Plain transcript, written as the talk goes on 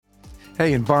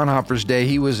Hey, in Bonhoeffer's day,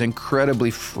 he was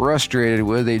incredibly frustrated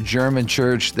with a German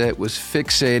church that was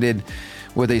fixated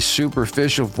with a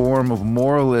superficial form of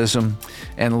moralism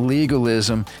and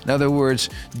legalism. In other words,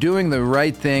 doing the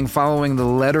right thing, following the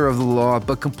letter of the law,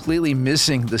 but completely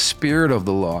missing the spirit of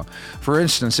the law. For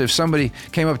instance, if somebody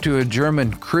came up to a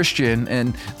German Christian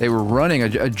and they were running,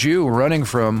 a Jew running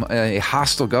from a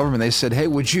hostile government, they said, hey,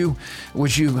 would you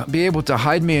be able to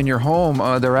hide me in your home?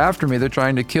 They're after me. They're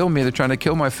trying to kill me. They're trying to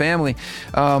kill my family.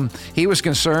 He was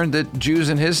concerned that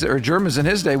Germans in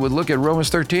his day would look at Romans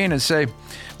 13 and say,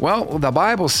 well, the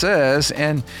Bible says,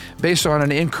 and based on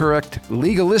an incorrect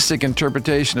legalistic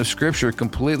interpretation of Scripture,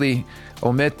 completely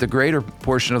omit the greater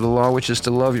portion of the law, which is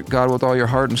to love God with all your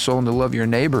heart and soul and to love your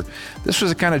neighbor. This was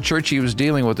the kind of church he was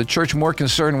dealing with, a church more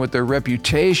concerned with their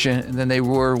reputation than they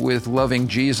were with loving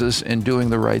Jesus and doing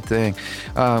the right thing.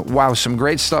 Wow, some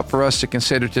great stuff for us to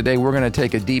consider today. We're going to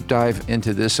take a deep dive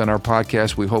into this on our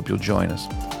podcast. We hope you'll join us.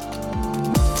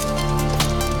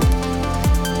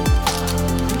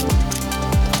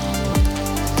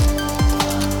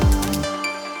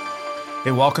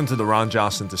 Hey, welcome to the Ron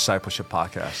Johnson Discipleship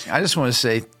Podcast. I just want to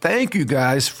say thank you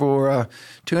guys for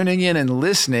tuning in and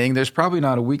listening. There's probably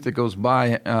not a week that goes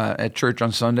by at church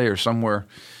on Sunday or somewhere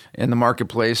in the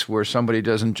marketplace where somebody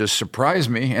doesn't just surprise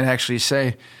me and actually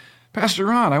say, Pastor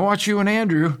Ron, I watch you and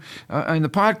Andrew in the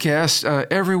podcast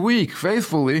every week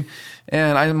faithfully.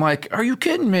 And I'm like, are you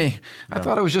kidding me? No. I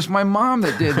thought it was just my mom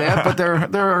that did that. But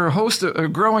there are a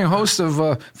growing host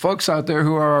of folks out there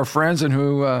who are our friends and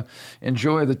who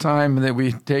enjoy the time that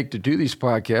we take to do these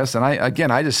podcasts. And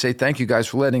I just say thank you guys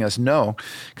for letting us know,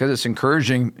 because it's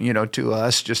encouraging, to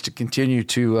us just to continue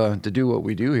to do what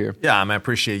we do here. Yeah, I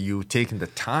appreciate you taking the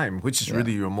time, which is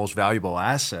really your most valuable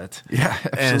asset. Yeah,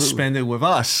 absolutely. And spend it with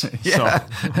us. Yeah.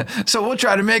 So we'll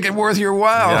try to make it worth your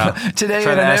while today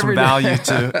try and to add every some value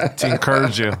to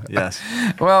encourage you. Yes.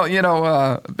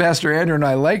 Well, Pastor Andrew and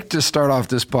I like to start off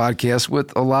this podcast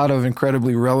with a lot of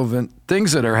incredibly relevant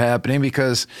things that are happening,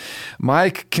 because my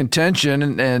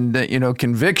contention and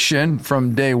conviction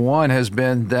from day one has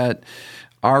been that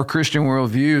our Christian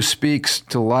worldview speaks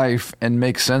to life and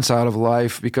makes sense out of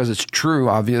life because it's true,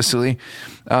 obviously,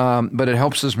 but it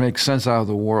helps us make sense out of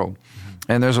the world.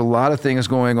 And there's a lot of things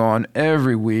going on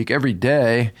every week, every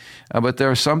day, but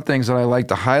there are some things that I like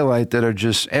to highlight that are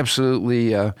just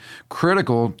absolutely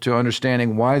critical to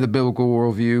understanding why the biblical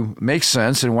worldview makes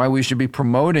sense and why we should be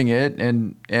promoting it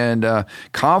and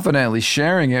confidently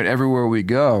sharing it everywhere we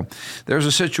go. There's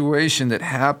a situation that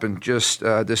happened just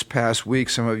this past week.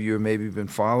 Some of you have maybe been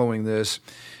following this.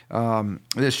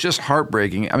 It's just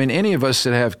heartbreaking. I mean, any of us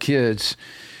that have kids,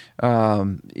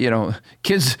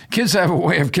 kids have a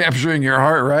way of capturing your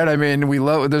heart, right? I mean,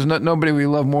 there's nobody we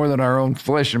love more than our own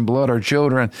flesh and blood, our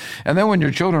children. And then when your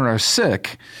children are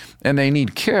sick and they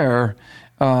need care,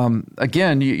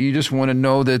 again, you just want to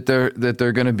know that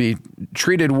they're going to be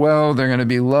treated well, they're going to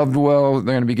be loved well,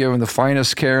 they're going to be given the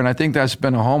finest care, and I think that's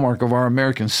been a hallmark of our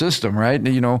American system, right?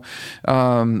 If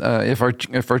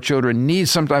our children need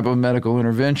some type of medical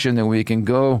intervention, then we can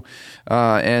go,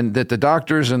 and that the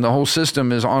doctors and the whole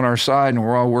system is on our side, and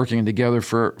we're all working together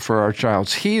for our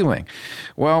child's healing.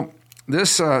 Well, this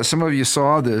some of you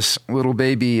saw this little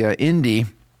baby Indy,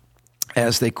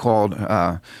 as they called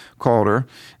her,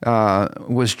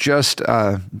 was just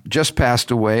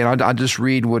passed away. And I'll just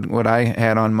read what I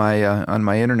had on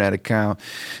my internet account.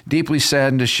 Deeply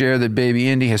saddened to share that baby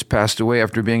Indy has passed away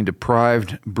after being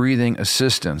deprived breathing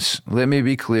assistance. Let me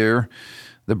be clear.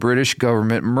 The British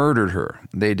government murdered her.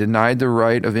 They denied the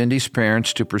right of Indy's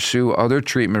parents to pursue other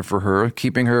treatment for her,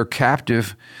 keeping her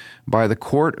captive by the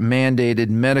court-mandated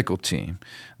medical team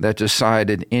that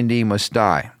decided Indy must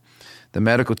die. The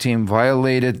medical team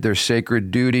violated their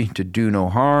sacred duty to do no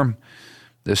harm.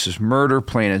 This is murder,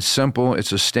 plain and simple.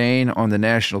 It's a stain on the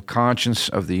national conscience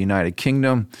of the United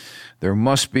Kingdom. There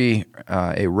must be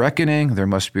a reckoning. There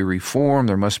must be reform.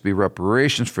 There must be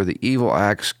reparations for the evil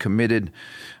acts committed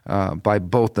by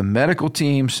both the medical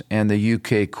teams and the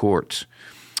UK courts.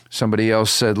 Somebody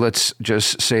else said, let's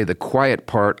just say the quiet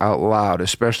part out loud,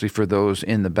 especially for those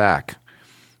in the back.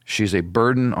 She's a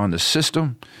burden on the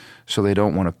system, so they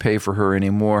don't want to pay for her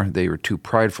anymore. They were too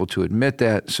prideful to admit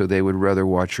that, so they would rather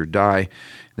watch her die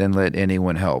than let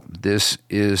anyone help. This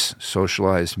is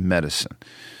socialized medicine.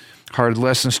 Hard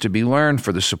lessons to be learned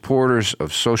for the supporters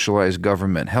of socialized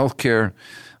government healthcare.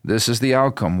 This is the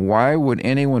outcome. Why would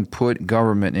anyone put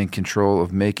government in control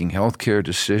of making healthcare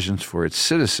decisions for its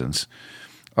citizens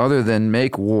other than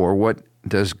make war? What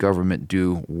does government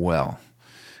do well?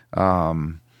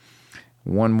 One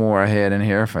more I had in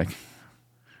here. I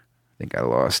think I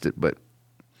lost it, but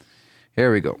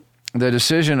here we go. the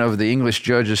decision of the English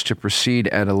judges to proceed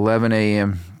at 11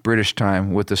 a.m. British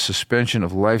time with the suspension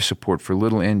of life support for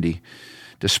little Indy,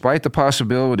 despite the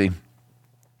possibility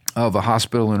of a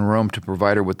hospital in Rome to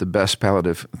provide her with the best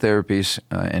palliative therapies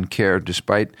and care,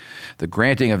 despite the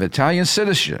granting of Italian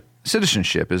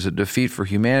citizenship, is a defeat for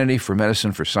humanity, for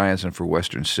medicine, for science, and for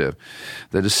Western civ.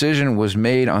 The decision was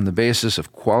made on the basis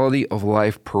of quality of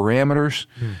life parameters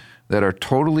that are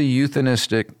totally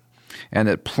euthanistic and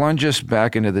that plunge us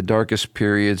back into the darkest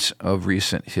periods of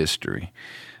recent history.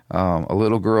 A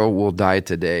little girl will die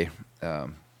today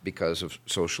because of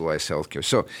socialized healthcare.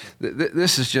 So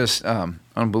this is just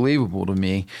unbelievable to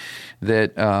me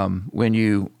that when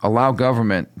you allow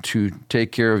government to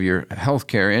take care of your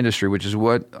healthcare industry, which is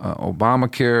what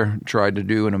Obamacare tried to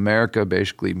do in America,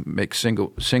 basically make single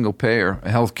payer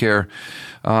healthcare,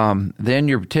 then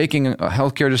you're taking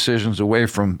healthcare decisions away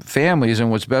from families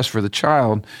and what's best for the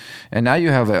child, and now you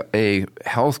have a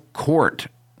health court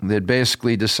that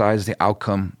basically decides the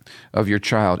outcome of your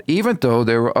child, even though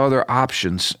there were other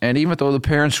options. And even though the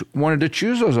parents wanted to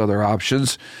choose those other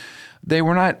options, they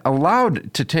were not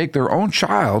allowed to take their own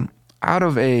child out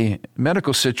of a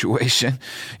medical situation.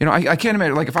 You know, I can't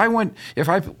imagine, like if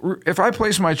I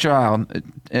placed my child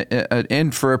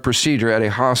in for a procedure at a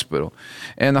hospital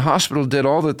and the hospital did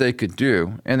all that they could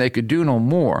do and they could do no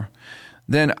more,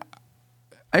 then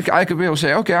I could be able to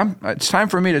say, okay, it's time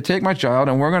for me to take my child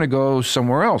and we're going to go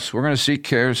somewhere else. We're going to seek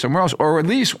care somewhere else. Or at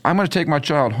least I'm going to take my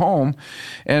child home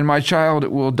and my child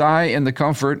will die in the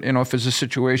comfort, you know, if it's a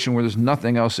situation where there's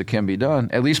nothing else that can be done,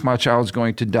 at least my child's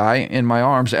going to die in my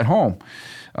arms at home.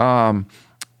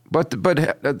 But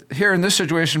here in this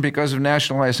situation, because of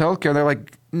nationalized health care, they're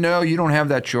like, no, you don't have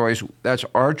that choice. That's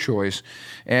our choice.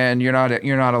 And you're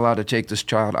not allowed to take this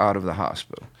child out of the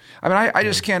hospital. I mean, I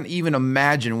just can't even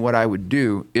imagine what I would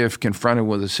do if confronted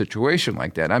with a situation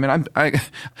like that. I mean,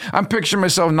 I'm picturing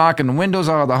myself knocking the windows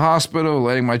out of the hospital,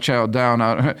 letting my child down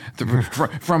out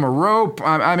from a rope.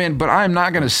 I mean, but I'm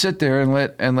not going to sit there and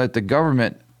let the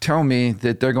government tell me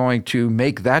that they're going to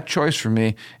make that choice for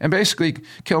me and basically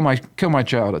kill my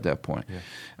child at that point.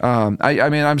 Yeah. I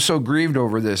mean, I'm so grieved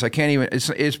over this. I can't even.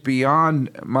 It's beyond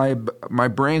my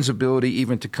brain's ability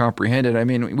even to comprehend it. I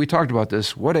mean, we talked about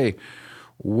this. What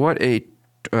a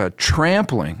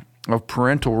trampling of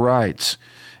parental rights.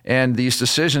 And these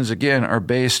decisions, again, are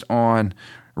based on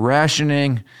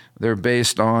rationing. They're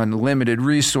based on limited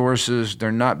resources.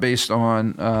 They're not based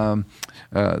on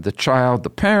the child,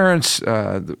 the parents,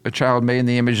 a child made in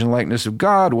the image and likeness of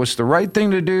God. What's the right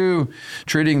thing to do?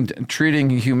 Treating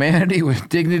humanity with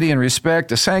dignity and respect,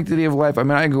 the sanctity of life. I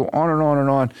mean, I can go on and on and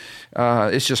on.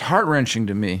 It's just heart-wrenching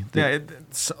to me. Yeah,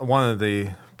 it's one of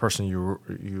the person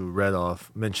you read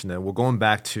off mentioned that we're going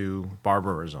back to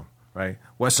barbarism, right?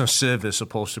 Western civ is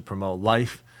supposed to promote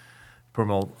life,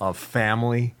 promote a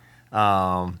family,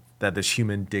 that there's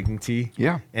human dignity.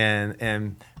 Yeah.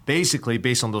 And basically,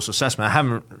 based on those assessments, I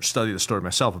haven't studied the story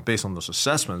myself, but based on those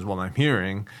assessments, what I'm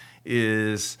hearing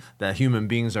is that human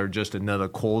beings are just another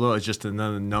quota, it's just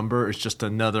another number, it's just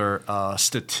another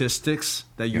statistics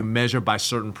that you measure by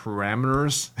certain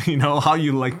parameters. You know, how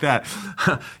you like that,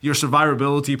 your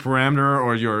survivability parameter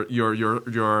or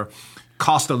your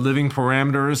cost of living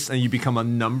parameters, and you become a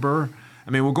number.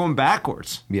 I mean, we're going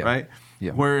backwards, right?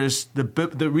 Yeah. Whereas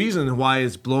the reason why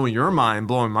it's blowing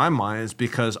my mind is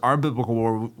because our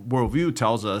biblical worldview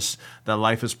tells us that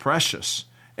life is precious.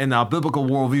 And our biblical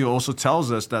worldview also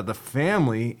tells us that the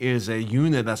family is a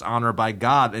unit that's honored by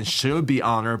God and should be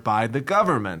honored by the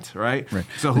government, right?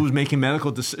 So who's making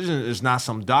medical decisions is not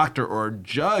some doctor or a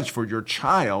judge for your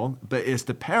child, but it's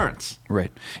the parents.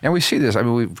 Right. And we see this. I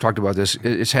mean, we've talked about this.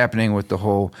 It's happening with the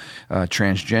whole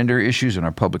transgender issues in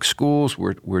our public schools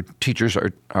where teachers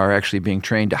are actually being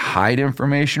trained to hide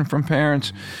information from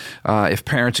parents. If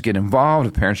parents get involved,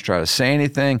 if parents try to say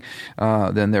anything,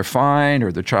 then they're fined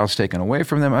or their child's taken away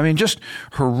from them. I mean, just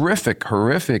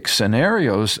horrific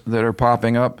scenarios that are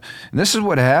popping up. And this is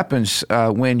what happens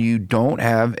when you don't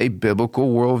have a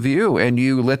biblical worldview and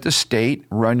you let the state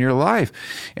run your life.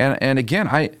 And again,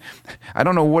 I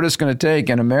don't know what it's going to take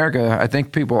in America. I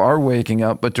think people are waking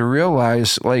up, but to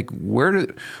realize, like, where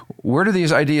do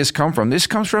these ideas come from? This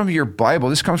comes from your Bible.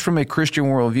 This comes from a Christian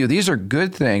worldview. These are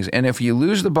good things. And if you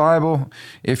lose the Bible,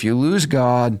 if you lose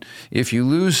God, if you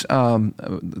lose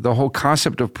the whole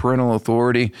concept of parental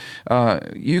authority,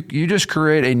 you just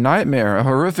create a nightmare, a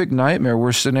horrific nightmare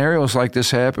where scenarios like this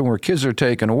happen, where kids are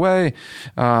taken away.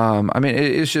 I mean,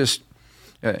 it's just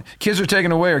kids are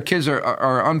taken away, or kids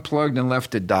are unplugged and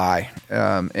left to die,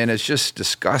 and it's just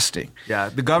disgusting. Yeah,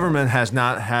 the government has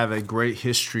not had a great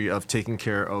history of taking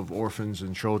care of orphans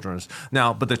and children.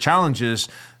 Now, but the challenge is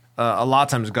a lot of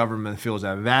times government fills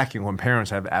that vacuum when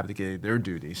parents have abdicated their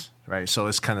duties, right? So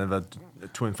it's kind of a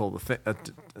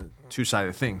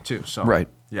two-sided thing too. So Right.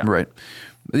 yeah, Right.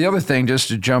 The other thing, just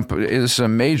to jump, is a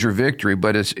major victory,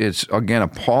 but it's again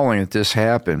appalling that this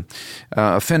happened.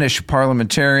 A Finnish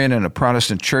parliamentarian and a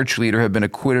Protestant church leader have been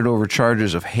acquitted over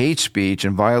charges of hate speech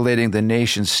and violating the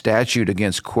nation's statute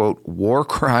against, quote, war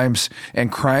crimes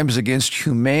and crimes against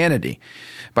humanity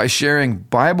by sharing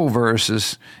Bible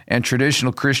verses and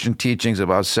traditional Christian teachings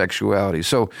about sexuality.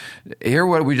 So hear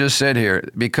what we just said here.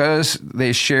 Because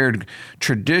they shared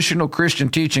traditional Christian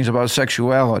teachings about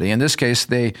sexuality, in this case,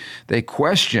 they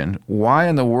question why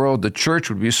in the world the church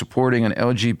would be supporting an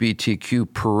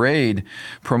LGBTQ parade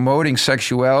promoting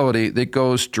sexuality that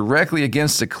goes directly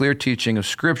against the clear teaching of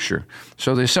Scripture.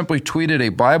 So they simply tweeted a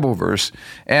Bible verse,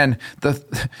 and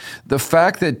the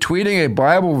fact that tweeting a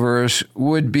Bible verse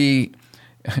would be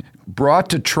brought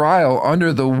to trial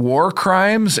under the War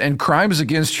Crimes and Crimes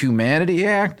Against Humanity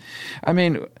Act. I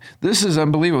mean, this is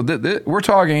unbelievable. We're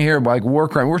talking here about war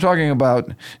crime. We're talking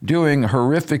about doing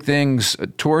horrific things,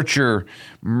 torture,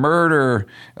 murder,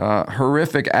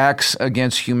 horrific acts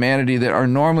against humanity that are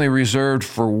normally reserved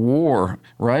for war,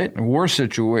 right? War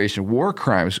situation, war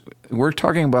crimes. We're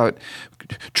talking about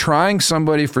trying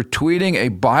somebody for tweeting a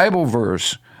Bible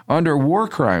verse under war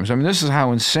crimes. I mean, this is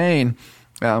how insane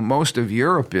most of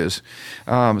Europe is.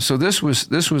 So this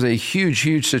was a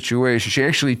huge situation. She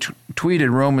actually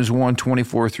tweeted Romans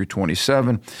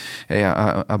 1:24-27,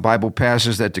 a Bible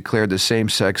passage that declared the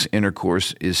same-sex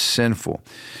intercourse is sinful.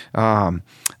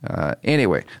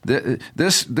 Anyway,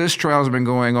 this trial has been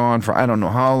going on for I don't know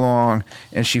how long,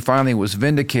 and she finally was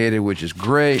vindicated, which is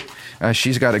great.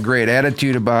 She's got a great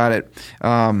attitude about it.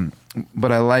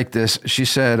 But I like this. She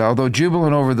said, although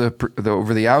jubilant over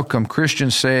the outcome,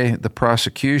 Christians say the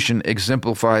prosecution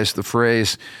exemplifies the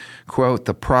phrase, quote,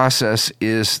 the process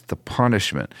is the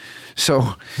punishment.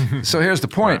 So here's the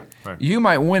point. Right. You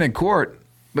might win in court,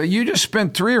 but you just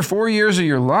spent 3 or 4 years of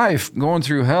your life going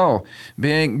through hell,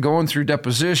 going through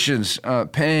depositions,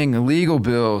 paying legal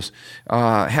bills,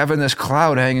 having this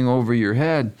cloud hanging over your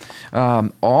head,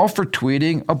 all for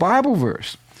tweeting a Bible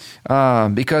verse.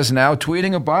 Because now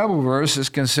tweeting a Bible verse is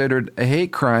considered a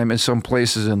hate crime in some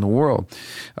places in the world.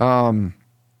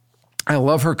 I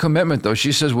love her commitment, though.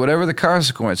 She says, whatever the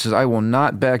consequences, I will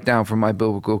not back down from my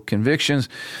biblical convictions.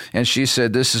 And she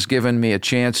said, this has given me a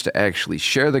chance to actually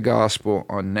share the gospel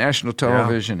on national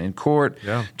television, in court,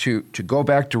 to go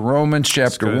back to Romans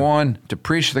chapter 1, to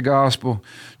preach the gospel,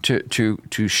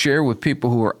 to share with people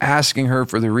who are asking her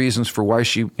for the reasons for why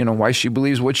she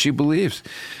believes what she believes.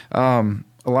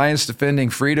 Alliance Defending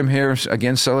Freedom here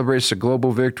again celebrates a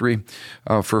global victory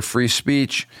for free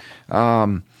speech.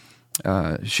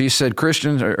 She said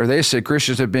they said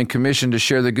Christians have been commissioned to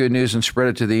share the good news and spread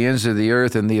it to the ends of the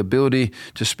earth, and the ability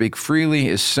to speak freely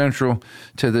is central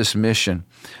to this mission.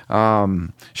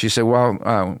 She said,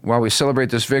 while we celebrate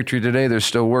this victory today, there's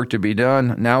still work to be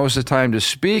done. Now is the time to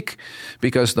speak,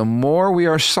 because the more we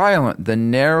are silent, the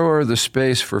narrower the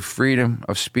space for freedom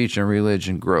of speech and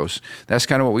religion grows. That's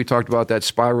kind of what we talked about, that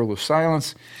spiral of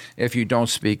silence. If you don't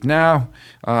speak now,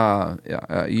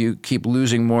 you keep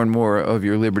losing more and more of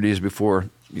your liberties before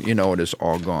you know it is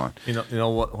all gone. You know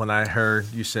what? When I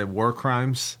heard you said war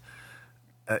crimes,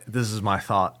 this is my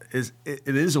thought. It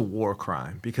is a war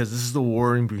crime because this is the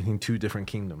warring between two different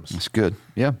kingdoms. That's good.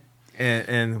 Yeah.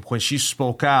 And when she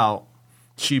spoke out,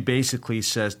 she basically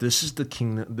says, this is the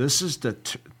kingdom, this is the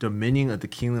dominion of the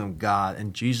kingdom of God,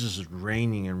 and Jesus is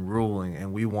reigning and ruling,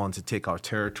 and we want to take our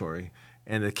territory.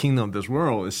 And the kingdom of this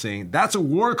world is saying that's a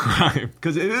war crime,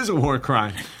 because it is a war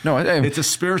crime. No, it's a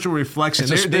spiritual reflection.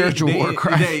 It's a spiritual war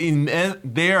crime.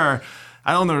 They are,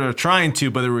 I don't know if they're trying to,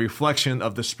 but a reflection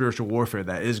of the spiritual warfare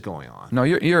that is going on. No,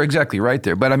 you're exactly right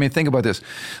there. But I mean, think about this.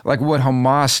 Like what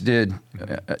Hamas did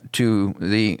to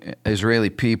the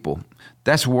Israeli people.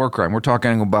 That's war crime. We're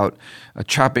talking about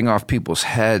chopping off people's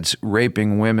heads,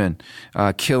 raping women,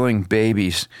 killing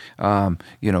babies,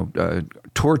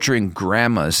 torturing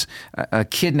grandmas,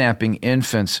 kidnapping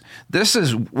infants. This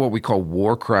is what we call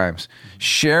war crimes.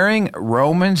 Sharing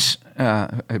Romans,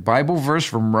 a Bible verse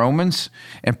from Romans,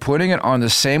 and putting it on the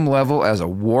same level as a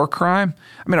war crime.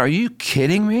 I mean, are you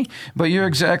kidding me? But you're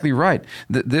exactly right.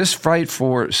 This fight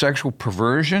for sexual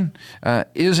perversion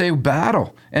is a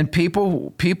battle, and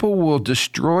people will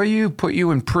destroy you, put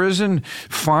you in prison,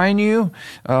 fine you,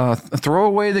 throw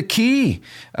away the key,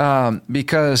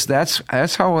 because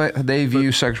that's how they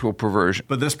view sexual perversion.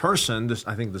 But this person,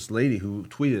 I think this lady who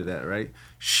tweeted that, right?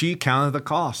 She counted the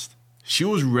cost. She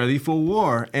was ready for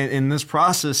war, and in this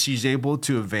process, she's able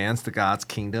to advance the God's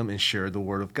kingdom and share the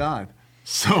word of God.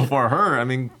 So for her, I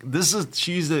mean,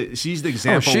 she's the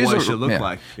example of what it should look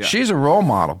like. Yeah. She's a role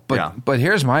model. But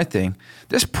here's my thing: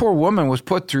 this poor woman was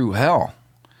put through hell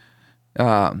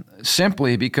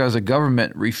simply because the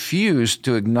government refused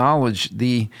to acknowledge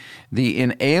the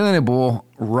inalienable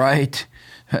right.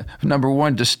 Number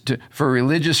one, for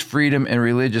religious freedom and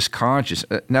religious conscience.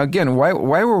 Now, again, why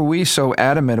were we so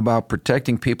adamant about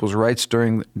protecting people's rights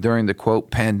during the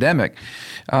quote pandemic?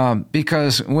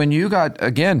 Because when you got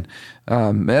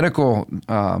medical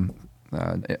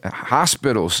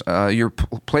hospitals, your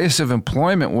place of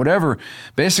employment, whatever,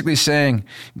 basically saying,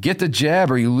 get the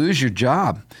jab or you lose your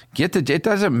job. It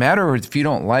doesn't matter if you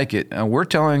don't like it. We're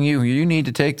telling you, you need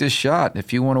to take this shot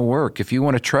if you want to work, if you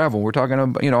want to travel. We're talking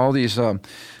about, all these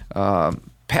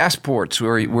passports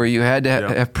where you had to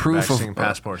have proof vaccine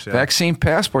passports. Vaccine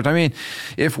passports. I mean,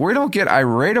 if we don't get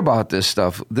irate about this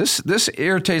stuff, this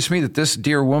irritates me that this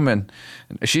dear woman,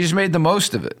 she's made the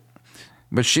most of it.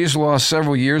 But she's lost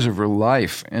several years of her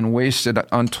life and wasted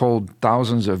untold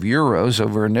thousands of euros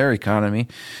over in their economy,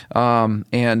 all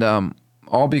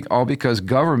because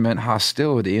government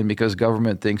hostility and because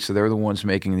government thinks they're the ones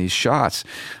making these shots.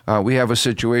 We have a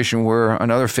situation where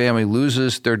another family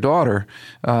loses their daughter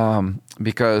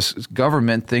because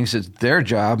government thinks it's their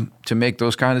job to make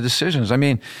those kind of decisions. I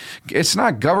mean, it's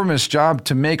not government's job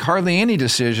to make hardly any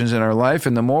decisions in our life,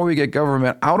 and the more we get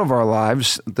government out of our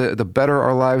lives, the better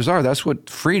our lives are. That's what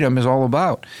freedom is all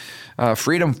about.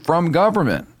 Freedom from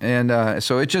government. And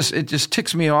so it just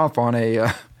ticks me off on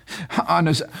a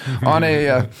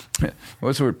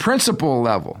what's the word, principle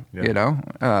level,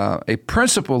 a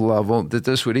principle level that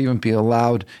this would even be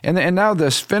allowed. And now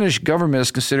this Finnish government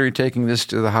is considering taking this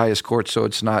to the highest court, so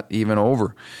it's not even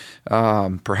over,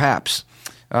 perhaps.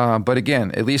 But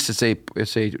again, at least it's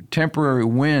a temporary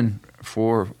win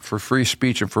for free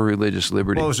speech and for religious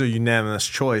liberty. Well, it was a unanimous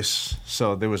choice,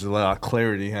 so there was a lot of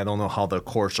clarity. I don't know how the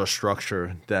courts are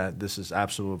structured, that this is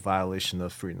absolute violation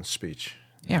of freedom of speech.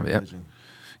 Yeah.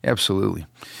 Absolutely.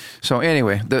 So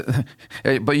anyway,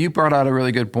 but you brought out a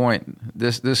really good point.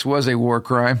 This was a war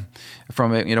crime.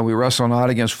 We wrestle not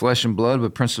against flesh and blood,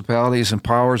 but principalities and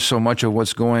powers. So much of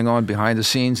what's going on behind the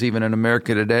scenes, even in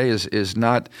America today, is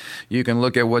not. You can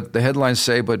look at what the headlines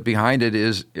say, but behind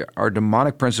it are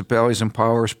demonic principalities and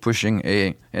powers pushing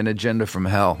an agenda from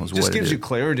hell. It just gives you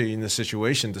clarity in the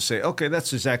situation to say, okay,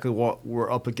 that's exactly what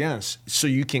we're up against. So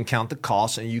you can count the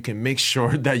costs and you can make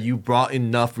sure that you brought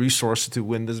enough resources to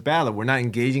win this battle. We're not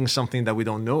engaging something that we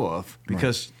don't know of,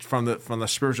 because from the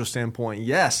spiritual standpoint,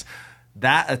 yes,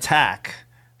 that attack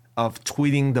of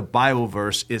tweeting the Bible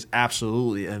verse is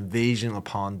absolutely an invasion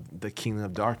upon the kingdom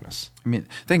of darkness. I mean,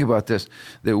 think about this,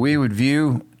 that we would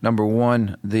view, number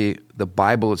one, the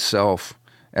Bible itself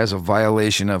as a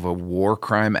violation of a war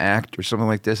crime act or something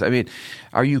like this. I mean,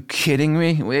 are you kidding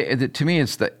me? To me,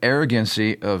 it's the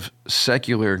arrogancy of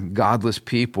secular, godless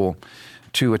people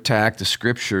to attack the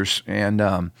scriptures.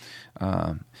 And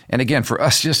again, for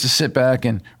us just to sit back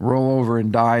and roll over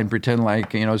and die and pretend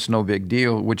like, it's no big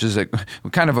deal, which is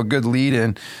kind of a good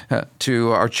lead-in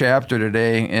to our chapter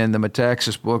today in the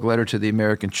Metaxas book, Letter to the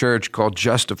American Church, called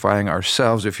Justifying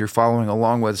Ourselves. If you're following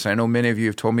along with us, I know many of you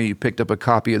have told me you picked up a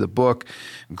copy of the book.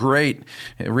 Great.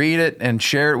 Read it and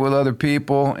share it with other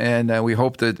people. And we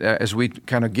hope that as we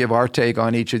kind of give our take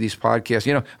on each of these podcasts,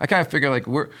 I kind of figure like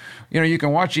you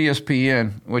can watch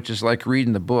ESPN, which is like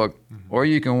reading the book, or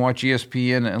you can watch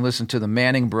ESPN and listen to the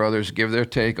Manning brothers give their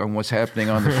take on what's happening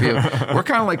on the field. We're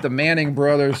kind of like the Manning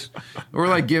brothers. We're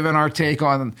like giving our take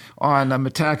on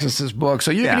Metaxas' book.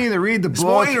 So you can either read the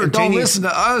book or don't listen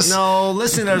to us. No,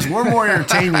 listen to us. We're more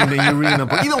entertaining than you reading the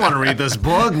book. You don't want to read this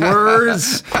book.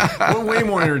 Words. We're way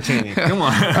more entertaining. Come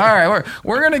on. All right,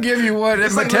 we're going to give you what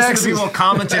it's like listening to people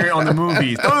commentary on the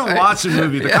movies. Don't even watch the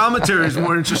movie. The commentary is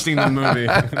more interesting than the movie.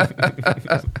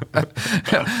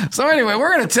 So anyway,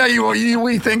 we're going to tell you what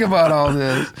we think about all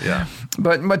this. Yeah.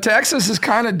 But Metaxas is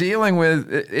kind of dealing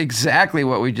with exactly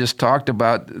what we just talked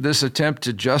about, this attempt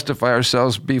to justify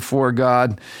ourselves before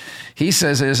God. He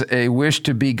says is a wish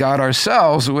to be God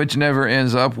ourselves, which never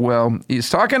ends up well. He's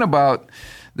talking about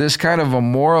this kind of a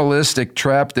moralistic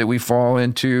trap that we fall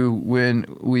into when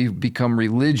we become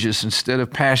religious instead of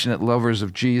passionate lovers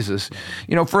of Jesus.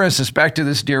 For instance, back to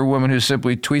this dear woman who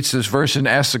simply tweets this verse and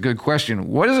asks a good question.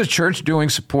 What is a church doing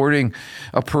supporting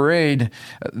a parade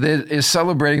that is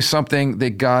celebrating something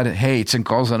that God hates and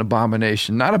calls an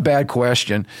abomination? Not a bad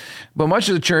question, but much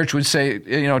of the church would say,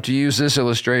 to use this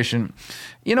illustration,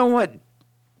 you know what?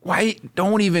 Why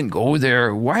don't even go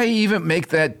there? Why even make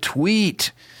that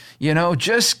tweet?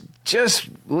 just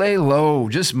lay low,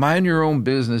 just mind your own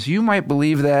business. You might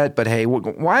believe that, but hey,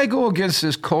 why go against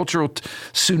this cultural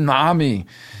tsunami?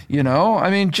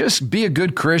 Just be a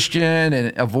good Christian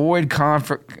and avoid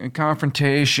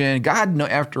confrontation.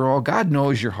 After all, God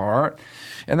knows your heart.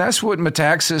 And that's what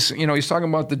Metaxas, he's talking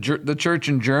about the church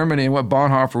in Germany and what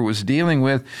Bonhoeffer was dealing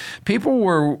with. People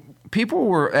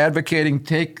were advocating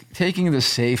taking the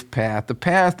safe path, the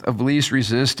path of least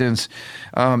resistance,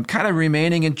 kind of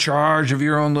remaining in charge of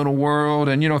your own little world.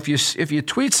 And if you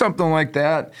tweet something like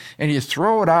that and you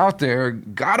throw it out there,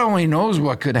 God only knows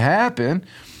what could happen.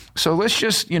 So let's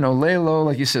just lay low,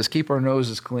 like he says, keep our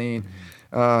noses clean,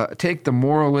 take the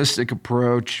moralistic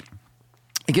approach.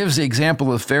 He gives the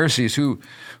example of the Pharisees who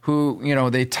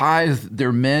they tithe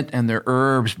their mint and their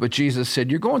herbs, but Jesus said,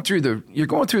 you're going through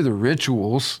the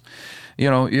rituals.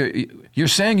 You're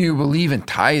saying you believe in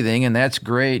tithing, and that's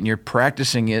great, and you're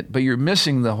practicing it, but you're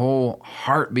missing the whole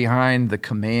heart behind the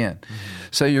command. Mm-hmm.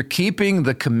 So you're keeping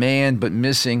the command, but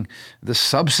missing the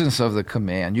substance of the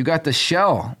command. You got the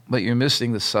shell, but you're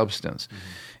missing the substance.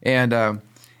 Mm-hmm.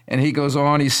 And he goes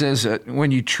on, he says,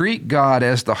 when you treat God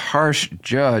as the harsh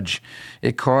judge,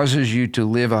 it causes you to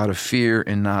live out of fear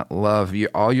and not love.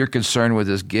 All you're concerned with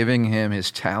is giving him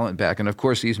his talent back. And of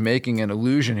course, he's making an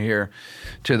allusion here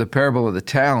to the parable of the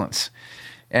talents.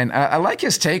 And I like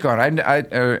his take on it.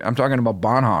 I'm talking about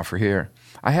Bonhoeffer here.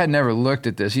 I had never looked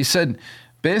at this. He said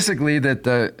basically that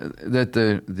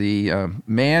the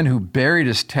man who buried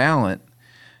his talent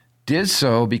did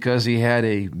so because he had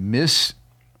a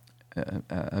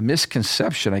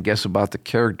misconception, I guess, about the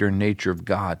character and nature of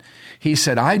God. He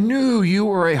said, I knew you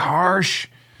were a harsh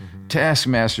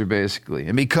taskmaster, basically.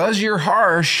 And because you're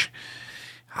harsh,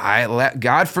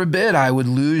 God forbid I would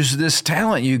lose this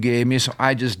talent you gave me. So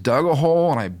I just dug a hole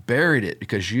and I buried it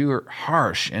because you are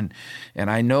harsh. And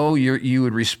I know you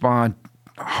would respond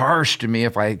harsh to me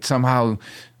if I somehow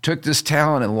took this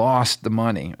talent and lost the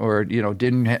money or,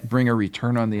 didn't bring a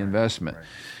return on the investment. Right.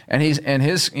 And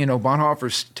his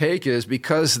Bonhoeffer's take is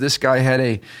because this guy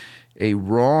had a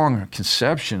wrong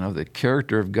conception of the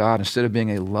character of God, instead of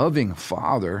being a loving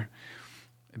father,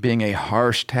 being a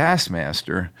harsh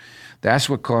taskmaster, that's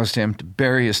what caused him to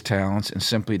bury his talents and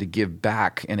simply to give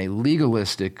back in a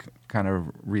legalistic kind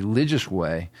of religious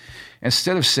way,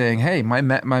 instead of saying, hey, my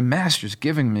master's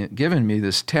given me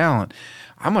this talent.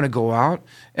 I'm going to go out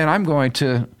and I'm going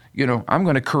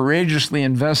to courageously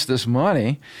invest this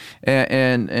money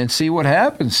and see what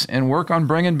happens and work on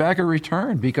bringing back a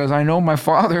return, because I know my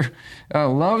Father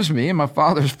loves me and my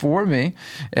Father's for me,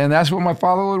 and that's what my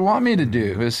Father would want me to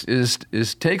do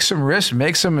is take some risks,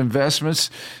 make some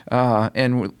investments,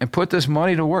 and put this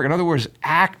money to work. In other words,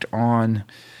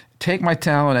 take my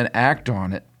talent and act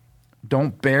on it.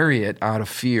 Don't bury it out of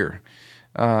fear.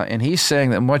 And he's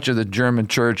saying that much of the German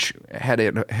church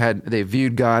they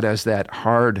viewed God as that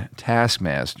hard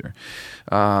taskmaster,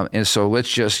 and so let's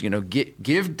just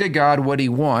give to God what He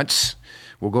wants.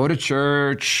 We'll go to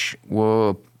church,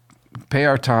 we'll pay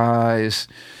our tithes,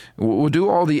 we'll do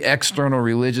all the external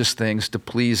religious things to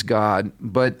please God,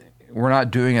 but we're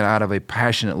not doing it out of a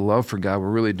passionate love for God. We're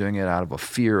really doing it out of a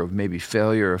fear of maybe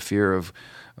failure, a fear of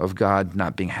God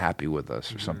not being happy with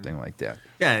us or something like that.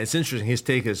 Yeah, it's interesting. His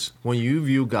take is when you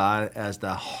view God as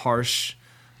the harsh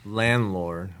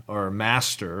landlord or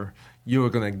master, you are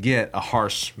going to get a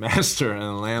harsh master and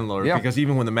a landlord. Yeah. Because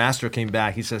even when the master came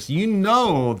back, he says, you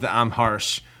know that I'm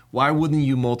harsh. Why wouldn't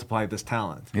you multiply this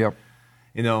talent? Yep.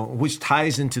 Which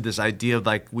ties into this idea of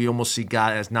we almost see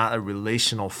God as not a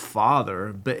relational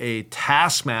father, but a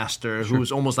taskmaster who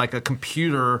is almost like a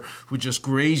computer who just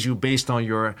grades you based on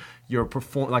your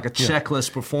like a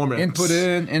checklist performance. Input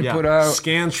in, input out.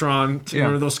 Scantron,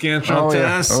 remember those Scantron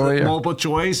tests? Multiple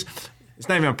choice. It's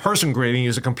not even a person grading you,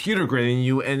 it's a computer grading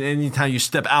you, and anytime you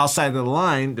step outside of the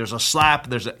line, there's a slap,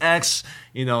 there's an X,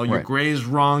 your grade is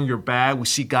wrong, you're bad. We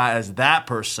see God as that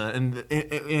person. And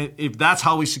if that's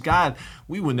how we see God,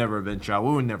 we would never venture out.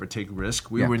 We would never take risk.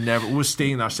 We would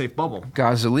stay in our safe bubble.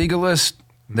 God's a legalist,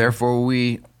 therefore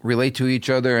we relate to each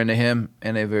other and to Him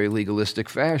in a very legalistic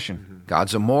fashion. Mm-hmm.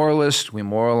 God's a moralist. We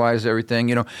moralize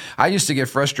everything. I used to get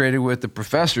frustrated with the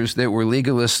professors that were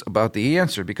legalists about the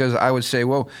answer, because I would say,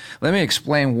 well, let me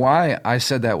explain why I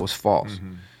said that was false.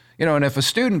 Mm-hmm. And if a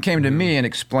student came to me and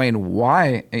explained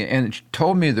why and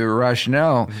told me the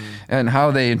rationale and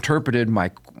how they interpreted my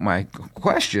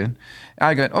question,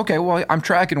 I go, okay, well, I'm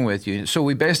tracking with you. So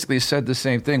we basically said the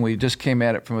same thing. We just came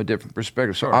at it from a different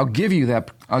perspective. So I'll give you that.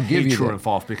 I'll give you true that. and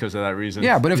false because of that reason.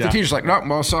 Yeah, but if the teacher's like, no,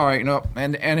 well, sorry, no,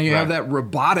 and you have that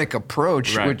robotic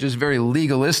approach, which is very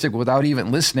legalistic without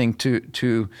even listening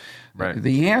to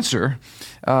the answer.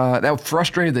 That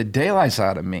frustrated the daylights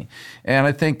out of me. And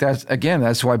I think that's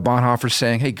why Bonhoeffer's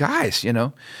saying, hey, guys,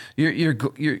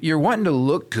 you're wanting to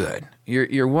look good.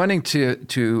 You're wanting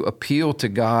to appeal to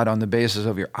God on the basis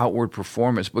of your outward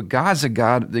performance, but God's a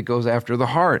God that goes after the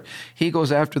heart. He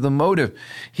goes after the motive.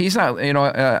 He's not,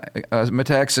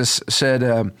 Metaxas said,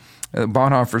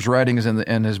 Bonhoeffer's writings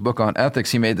in his book on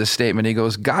ethics, he made this statement. He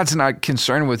goes, God's not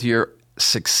concerned with your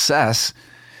success.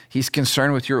 He's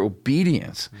concerned with your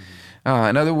obedience.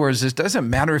 In other words, it doesn't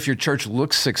matter if your church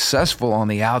looks successful on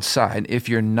the outside if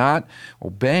you're not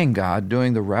obeying God,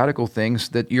 doing the radical things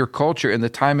that your culture and the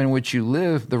time in which you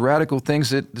live, the radical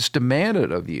things that's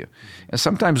demanded of you. And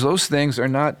sometimes those things are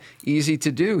not easy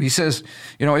to do. He says,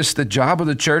 it's the job of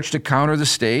the church to counter the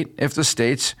state if the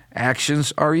state's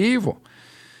actions are evil.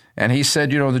 And he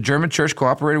said, the German church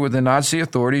cooperated with the Nazi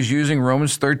authorities using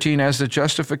Romans 13 as the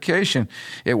justification.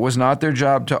 It was not their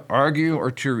job to argue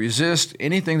or to resist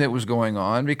anything that was going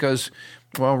on because,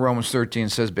 Romans 13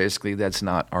 says basically that's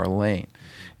not our lane.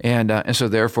 And so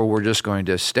therefore we're just going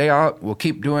to stay out. We'll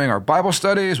keep doing our Bible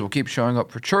studies. We'll keep showing up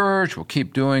for church. We'll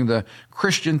keep doing the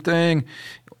Christian thing.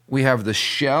 We have the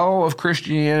shell of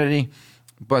Christianity,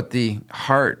 but the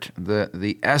heart,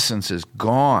 the essence is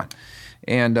gone.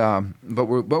 And but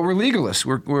we're legalists.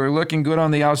 We're looking good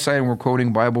on the outside, and we're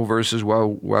quoting Bible verses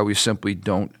while we simply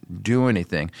don't do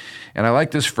anything. And I like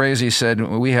this phrase. He said,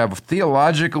 we have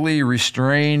theologically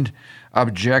restrained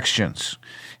objections.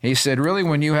 He said, really,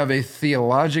 when you have a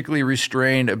theologically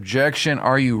restrained objection,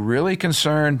 are you really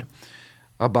concerned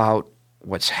about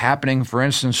what's happening, for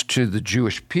instance, to the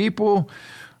Jewish people,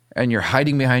 and you're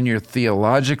hiding behind your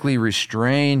theologically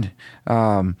restrained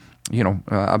objections?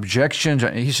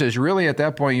 He says, really, at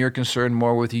that point, you're concerned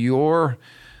more with your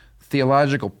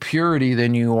theological purity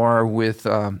than you are with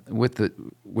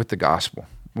the gospel,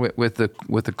 with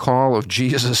the call of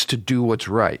Jesus to do what's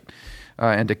right,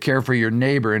 and to care for your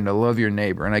neighbor and to love your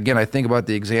neighbor. And again, I think about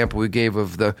the example we gave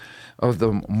of the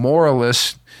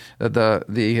moralist,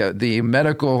 the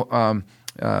medical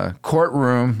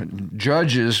courtroom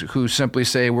judges who simply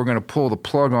say we're going to pull the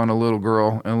plug on a little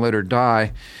girl and let her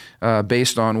die.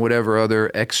 Based on whatever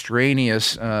other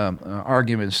extraneous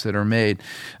arguments that are made.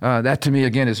 That to me,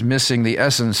 again, is missing the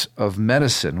essence of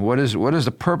medicine. What is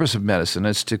the purpose of medicine?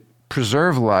 It's to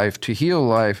preserve life, to heal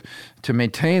life, to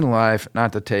maintain life,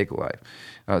 not to take life.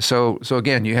 So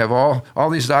again, you have all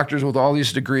these doctors with all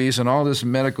these degrees and all this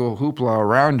medical hoopla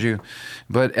around you,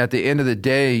 but at the end of the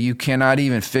day, you cannot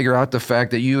even figure out the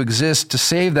fact that you exist to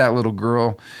save that little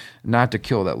girl, not to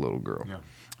kill that little girl. Yeah.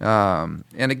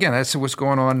 And again, that's what's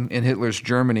going on in Hitler's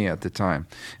Germany at the time.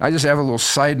 I just have a little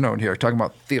side note here, talking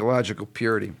about theological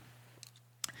purity.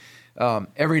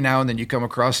 Every now and then you come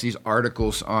across these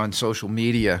articles on social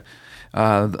media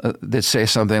that say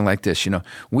something like this,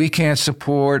 we can't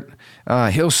support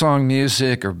Hillsong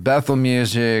music or Bethel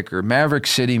music or Maverick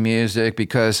City music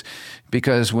because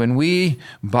when we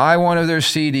buy one of their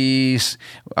CDs,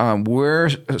 we're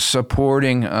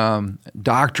supporting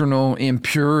doctrinal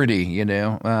impurity,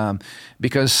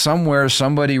 because somewhere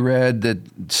somebody read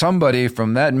that somebody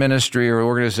from that ministry or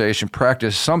organization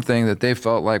practiced something that they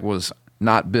felt like was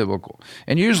not biblical.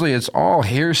 And usually it's all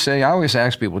hearsay. I always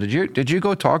ask people, did you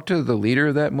go talk to the leader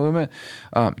of that movement?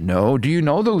 No. Do you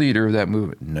know the leader of that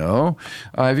movement? No.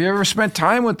 Have you ever spent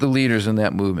time with the leaders in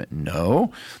that movement?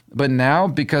 No. But now,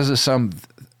 because of some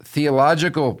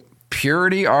theological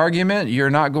purity argument,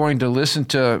 you're not going to listen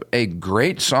to a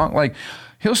great song. Like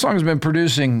Hillsong has been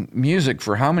producing music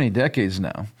for how many decades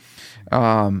now?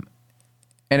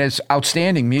 And it's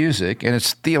outstanding music, and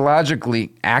it's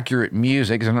theologically accurate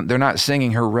music. They're not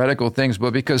singing heretical things,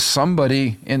 but because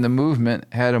somebody in the movement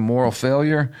had a moral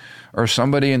failure, or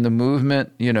somebody in the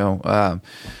movement,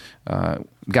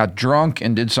 got drunk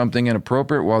and did something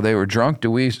inappropriate while they were drunk, do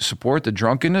we support the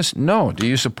drunkenness? No. Do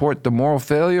you support the moral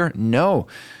failure? No.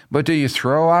 But do you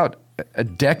throw out a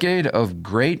decade of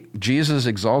great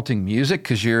Jesus-exalting music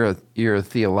because you're a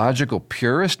theological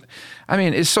purist? I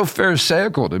mean, it's so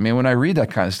pharisaical to me when I read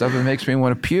that kind of stuff. It makes me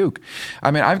want to puke.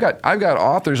 I mean, I've got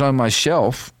authors on my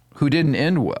shelf who didn't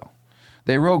end well.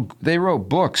 They wrote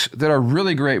books that are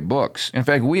really great books. In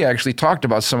fact, we actually talked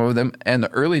about some of them in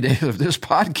the early days of this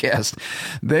podcast.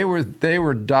 They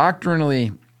were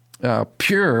doctrinally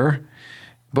pure,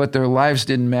 but their lives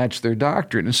didn't match their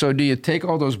doctrine. And so do you take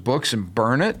all those books and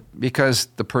burn it because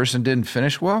the person didn't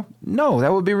finish well? No,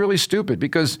 that would be really stupid,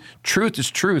 because truth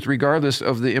is truth regardless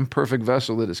of the imperfect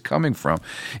vessel that it's coming from.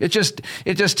 It just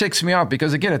ticks me off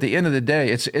because, again, at the end of the day,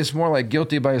 it's more like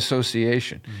guilty by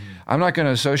association. Mm-hmm. I'm not going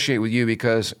to associate with you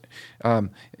because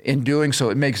in doing so,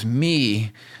 it makes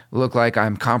me look like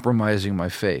I'm compromising my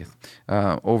faith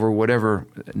over whatever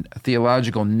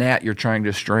theological gnat you're trying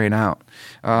to strain out.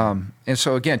 And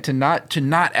so again, to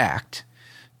not act,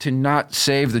 to not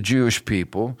save the Jewish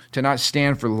people, to not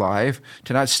stand for life,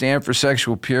 to not stand for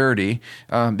sexual purity,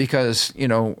 because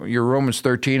your Romans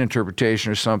 13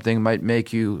 interpretation or something might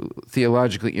make you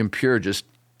theologically impure, just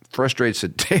frustrates the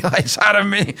daylights out of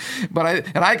me. But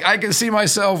I can see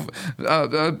myself,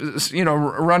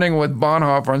 running with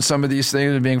Bonhoeffer on some of these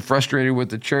things and being frustrated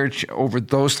with the church over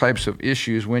those types of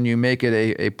issues when you make it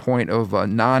a point of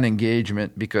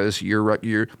non-engagement because your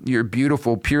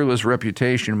beautiful, peerless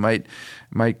reputation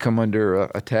might come under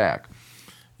attack.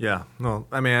 Yeah, no,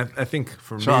 I mean, I think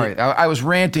for me... Sorry, I was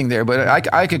ranting there, but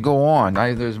I could go on.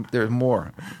 There's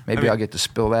more. Maybe I'll get to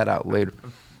spill that out later.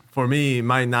 For me, it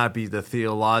might not be the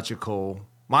theological.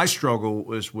 My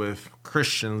struggle is with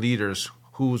Christian leaders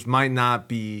whose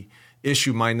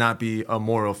issue might not be a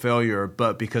moral failure,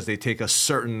 but because they take a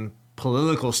certain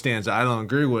political stance that I don't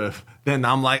agree with, then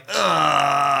I'm like,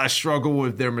 I struggle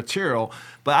with their material.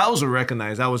 But I also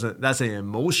recognize that's an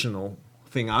emotional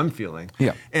thing I'm feeling.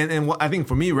 Yeah. And what I think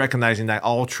for me, recognizing that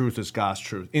all truth is God's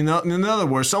truth. In other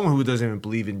words, someone who doesn't even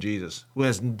believe in Jesus, who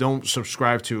don't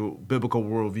subscribe to biblical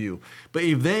worldview, but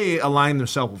if they align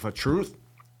themselves with a truth,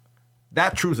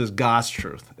 that truth is God's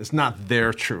truth. It's not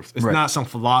their truth. It's not some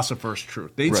philosopher's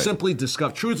truth. They simply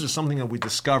discover. Truth is something that we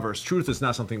discover. Truth is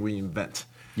not something we invent.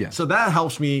 Yeah. So that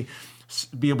helps me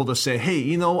be able to say,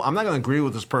 hey, I'm not going to agree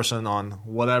with this person on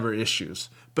whatever issues.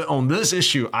 But on this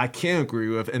issue, I can agree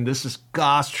with, and this is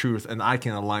God's truth, and I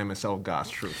can align myself with God's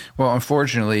truth. Well,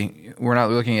 unfortunately, we're not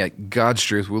looking at God's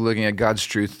truth. We're looking at God's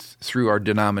truth through our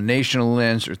denominational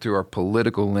lens or through our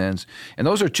political lens. And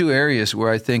those are two areas where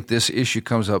I think this issue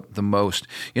comes up the most.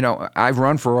 I've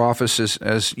run for office,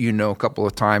 as you know, a couple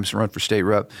of times, run for state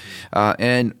rep.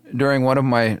 And during one of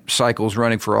my cycles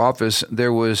running for office,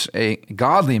 there was a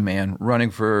godly man running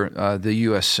for the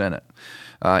U.S. Senate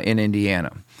in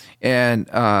Indiana.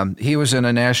 And he was in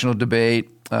a national debate,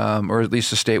 or at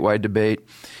least a statewide debate,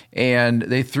 and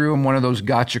they threw him one of those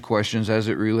gotcha questions as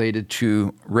it related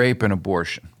to rape and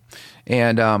abortion.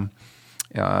 And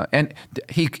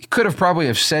he could have probably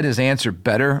have said his answer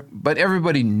better, but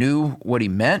everybody knew what he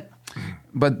meant.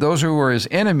 But those who were his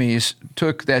enemies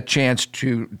took that chance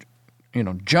to,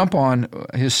 jump on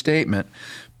his statement,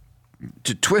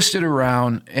 to twist it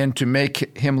around and to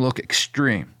make him look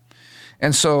extreme.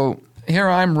 And so here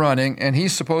I'm running, and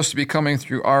he's supposed to be coming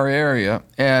through our area.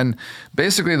 And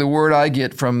basically the word I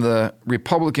get from the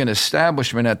Republican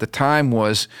establishment at the time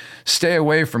was, stay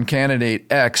away from candidate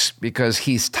X because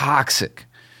he's toxic.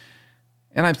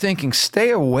 And I'm thinking,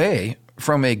 stay away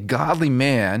from a godly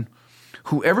man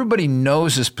who everybody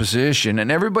knows his position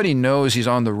and everybody knows he's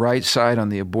on the right side on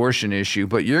the abortion issue,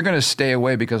 but you're going to stay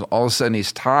away because all of a sudden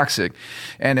he's toxic.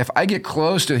 And if I get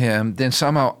close to him, then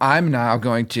somehow I'm now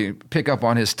going to pick up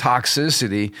on his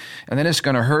toxicity, and then it's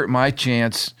going to hurt my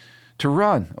chance to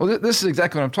run. Well, this is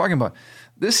exactly what I'm talking about.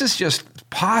 This is just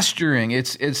posturing.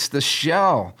 It's the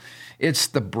shell. It's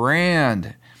the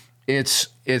brand. It's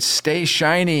stay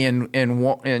shiny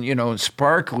and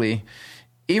sparkly.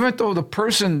 Even though the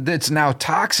person that's now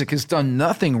toxic has done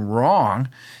nothing wrong,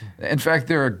 in fact,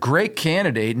 they're a great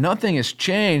candidate, nothing has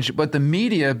changed, but the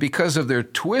media, because of their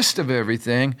twist of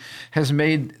everything, has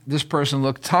made this person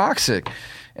look toxic.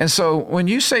 And so when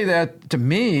you say that to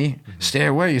me, stay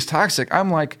away, he's toxic, I'm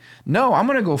like, no, I'm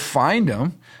going to go find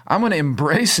him. I'm going to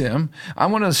embrace him.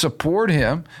 I'm going to support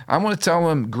him. I'm going to tell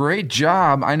him, great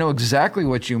job. I know exactly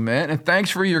what you meant. And thanks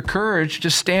for your courage to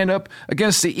stand up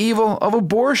against the evil of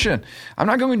abortion. I'm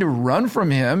not going to run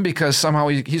from him because somehow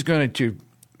he's going to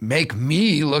make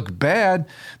me look bad.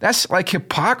 That's like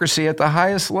hypocrisy at the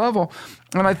highest level.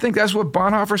 And I think that's what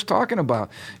Bonhoeffer's talking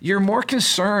about. You're more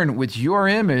concerned with your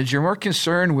image. You're more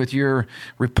concerned with your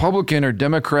Republican or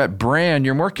Democrat brand.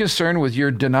 You're more concerned with your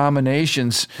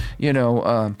denomination's,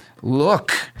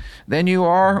 look than you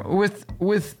are with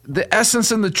the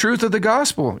essence and the truth of the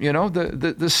gospel.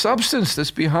 The substance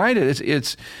that's behind it.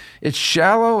 It's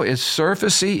shallow. It's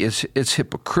surfacey. It's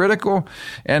hypocritical.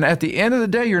 And at the end of the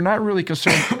day, you're not really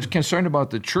concerned about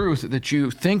the truth that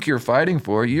you think you're fighting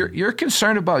for. You're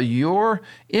concerned about your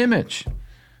image.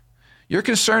 You're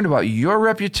concerned about your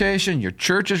reputation, your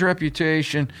church's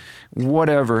reputation,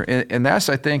 whatever. And that's,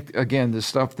 I think, again, the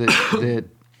stuff that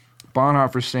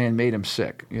Bonhoeffer's saying made him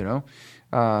sick,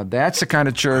 That's the kind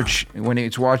of church, when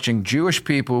he's watching Jewish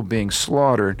people being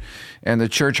slaughtered and the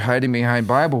church hiding behind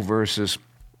Bible verses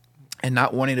and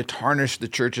not wanting to tarnish the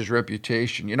church's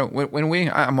reputation.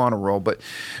 When I'm on a roll, but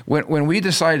when we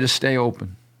decided to stay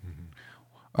open,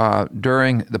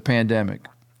 during the pandemic.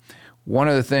 One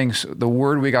of the things, the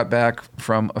word we got back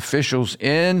from officials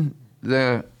in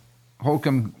the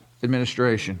Holcomb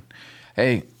administration,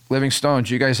 hey, Living Stones,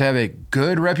 you guys have a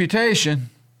good reputation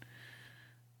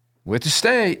with the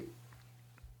state.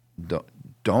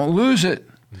 Don't lose it.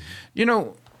 Mm-hmm. You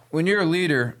know, when you're a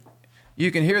leader,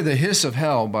 you can hear the hiss of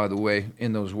hell, by the way,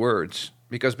 in those words,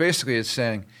 because basically it's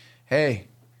saying, hey,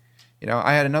 you know,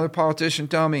 I had another politician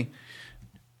tell me,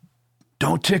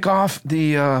 don't tick off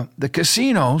the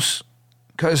casinos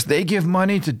because they give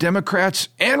money to Democrats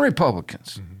and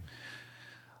Republicans. Mm-hmm.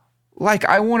 Like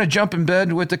I want to jump in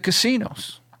bed with the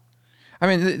casinos. I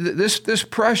mean, this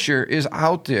pressure is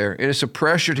out there. It is a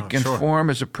pressure to conform.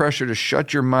 Sure. It's a pressure to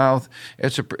shut your mouth.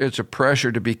 It's a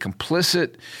pressure to be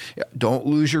complicit. Don't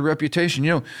lose your reputation. You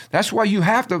know, that's why you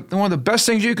have to, one of the best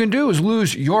things you can do is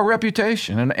lose your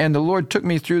reputation. And the Lord took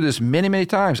me through this many, many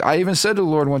times. I even said to the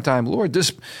Lord one time, Lord,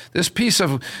 this piece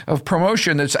of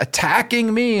promotion that's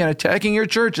attacking me and attacking your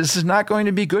church, this is not going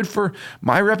to be good for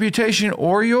my reputation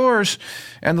or yours.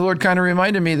 And the Lord kind of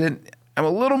reminded me that I'm a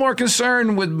little more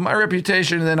concerned with my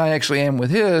reputation than I actually am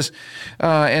with his.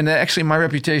 And actually my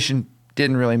reputation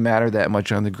didn't really matter that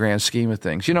much on the grand scheme of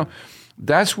things. You know,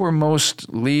 that's where most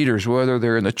leaders, whether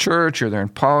they're in the church or they're in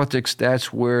politics,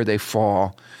 that's where they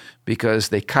fall because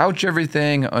they couch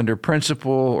everything under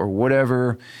principle or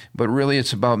whatever, but really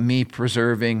it's about me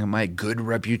preserving my good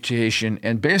reputation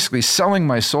and basically selling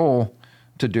my soul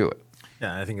to do it.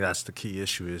 Yeah, I think that's the key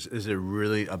issue is it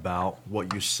really about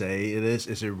what you say it is?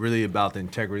 Is it really about the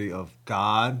integrity of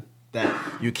God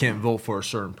that you can't vote for a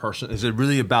certain person? Is it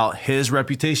really about his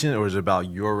reputation or is it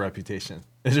about your reputation?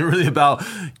 Is it really about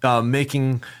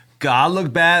making God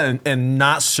look bad and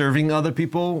not serving other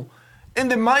people? And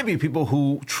there might be people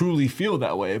who truly feel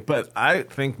that way, but I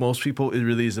think most people, it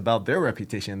really is about their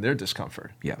reputation, their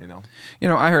discomfort. Yeah. You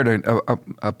know, I heard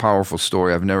a powerful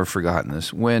story. I've never forgotten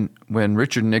this. When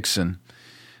Richard Nixon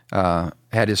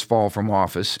had his fall from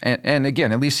office, and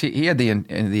again, at least he had the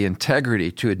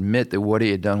integrity to admit that what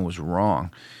he had done was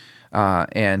wrong,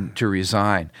 and to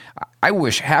resign. I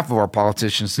wish half of our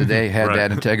politicians today had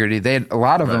that integrity. A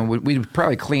lot of them we'd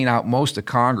probably clean out most of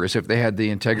Congress if they had the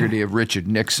integrity of Richard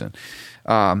Nixon.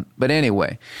 But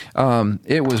anyway,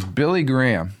 it was Billy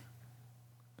Graham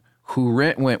who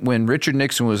when Richard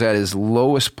Nixon was at his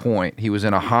lowest point. He was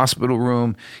in a hospital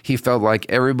room. He felt like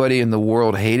everybody in the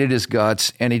world hated his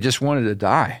guts, and he just wanted to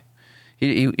die.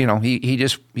 He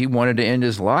wanted to end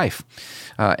his life.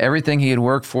 Everything he had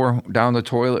worked for down the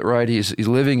toilet, right? He's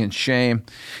living in shame.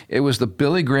 It was the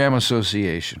Billy Graham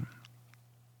Association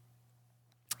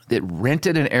that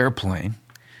rented an airplane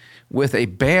with a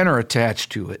banner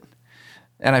attached to it.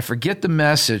 And I forget the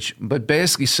message, but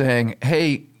basically saying,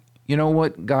 hey, you know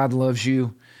what? God loves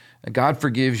you. God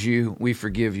forgives you. We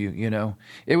forgive you, you know.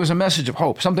 It was a message of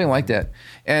hope, something like that.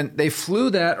 And they flew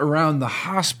that around the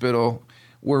hospital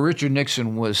where Richard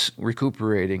Nixon was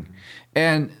recuperating.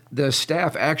 And the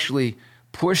staff actually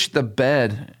pushed the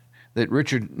bed that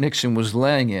Richard Nixon was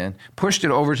laying in, pushed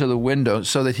it over to the window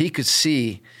so that he could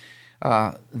see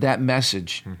that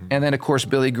message. Mm-hmm. And then, of course,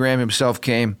 Billy Graham himself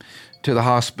came to the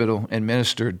hospital and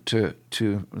ministered to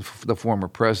the former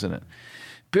president.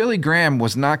 Billy Graham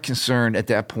was not concerned at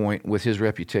that point with his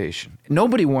reputation.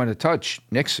 Nobody wanted to touch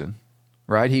Nixon,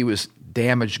 right? He was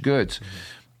damaged goods. Mm-hmm.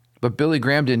 But Billy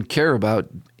Graham didn't care about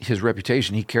his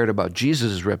reputation. He cared about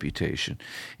Jesus' reputation.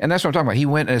 And that's what I'm talking about. He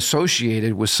went and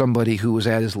associated with somebody who was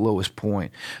at his lowest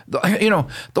point. You know,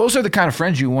 those are the kind of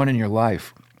friends you want in your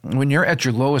life. When you're at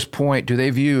your lowest point, do they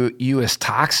view you as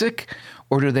toxic,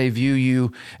 or do they view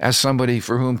you as somebody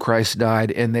for whom Christ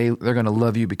died and they're going to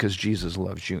love you because Jesus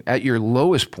loves you at your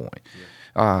lowest point? Yeah.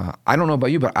 I don't know about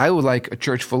you, but I would like a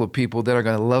church full of people that are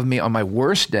going to love me on my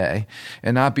worst day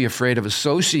and not be afraid of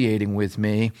associating with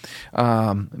me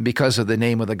because of the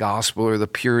name of the gospel or the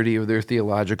purity of their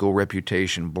theological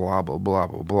reputation, blah, blah, blah,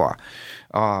 blah,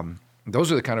 blah.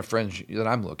 Those are the kind of friends that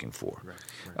I'm looking for.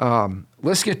 Right.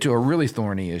 Let's get to a really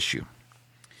thorny issue.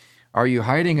 Are you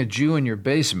hiding a Jew in your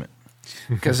basement?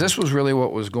 Because this was really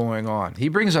what was going on. He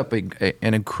brings up an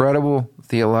incredible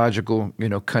theological,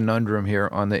 conundrum here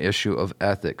on the issue of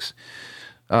ethics.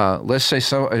 Let's say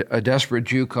a desperate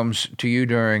Jew comes to you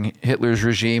during Hitler's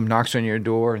regime, knocks on your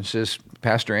door and says,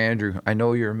 Pastor Andrew, I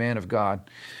know you're a man of God.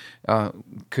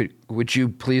 Would you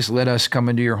please let us come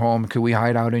into your home? Could we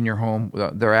hide out in your home?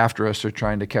 They're after us. They're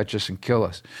trying to catch us and kill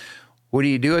us. What do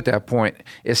you do at that point?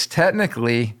 It's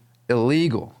technically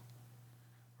illegal,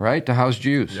 right, to house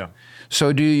Jews. Yeah.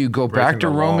 So do you go back to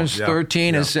Romans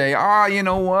 13 and say, you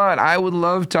know what? I would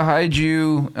love to hide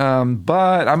you,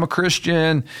 but I'm a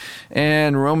Christian,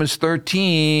 and Romans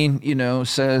 13,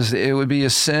 says it would be a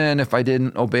sin if I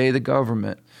didn't obey the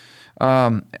government.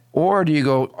 Or do you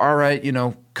go, all right,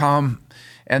 come,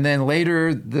 and then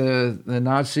later the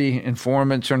Nazi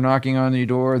informants are knocking on your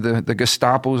door, the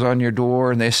Gestapo's on your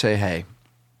door, and they say, hey,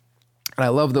 and I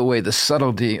love the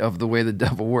subtlety of the way the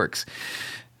devil works.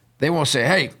 They won't say,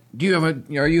 hey,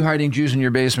 are you hiding Jews in your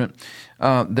basement?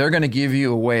 They're going to give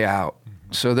you a way out.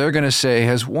 So they're going to say,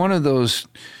 has one of those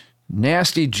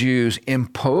nasty Jews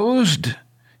imposed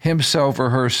himself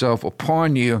or herself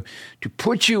upon you to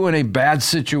put you in a bad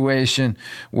situation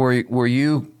where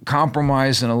you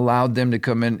compromised and allowed them to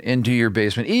come into your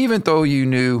basement, even though you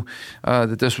knew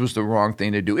that this was the wrong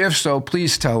thing to do? If so,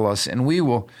 please tell us, and we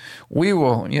will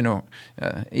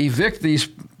evict these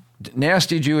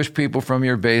nasty Jewish people from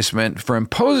your basement for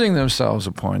imposing themselves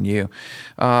upon you.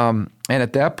 And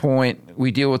at that point, we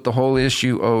deal with the whole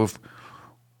issue of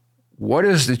what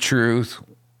is the truth?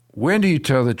 When do you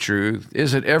tell the truth?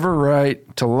 Is it ever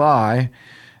right to lie?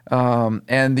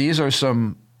 And these are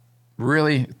some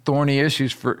really thorny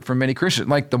issues for many Christians.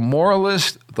 Like the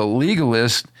moralist, the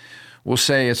legalist will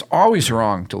say it's always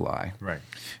wrong to lie. Right.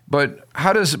 But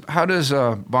how does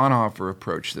Bonhoeffer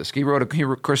approach this? He wrote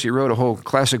a whole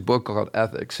classic book called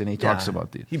Ethics, and he talks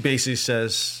about these. He basically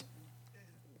says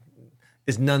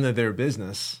it's none of their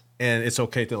business, and it's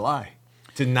okay to lie,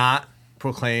 to not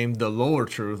proclaim the lower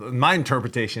truth. My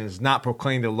interpretation is not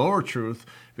proclaim the lower truth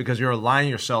because you're aligning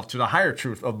yourself to the higher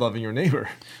truth of loving your neighbor.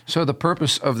 So the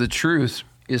purpose of the truth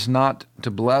is not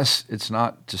to bless, it's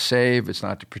not to save, it's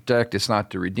not to protect, it's not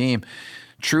to redeem.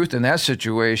 Truth in that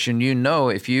situation,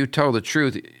 if you tell the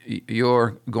truth,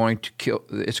 you're going to kill.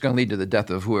 It's going to lead to the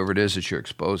death of whoever it is that you're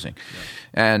exposing.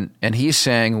 Yeah. And he's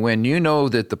saying when you know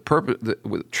that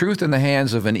the truth in the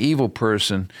hands of an evil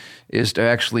person is to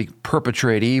actually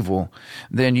perpetrate evil,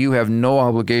 then you have no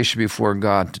obligation before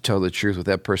God to tell the truth with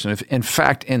that person. In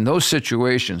fact, in those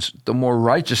situations, the more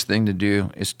righteous thing to do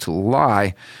is to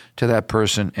lie to that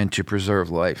person and to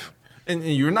preserve life. And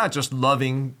you're not just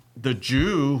loving the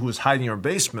Jew who's hiding in your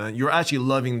basement, you're actually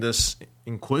loving this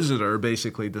inquisitor,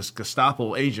 basically this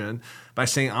Gestapo agent, by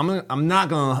saying, I'm going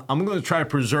to try to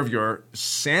preserve your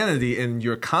sanity and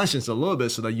your conscience a little bit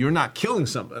so that you're not killing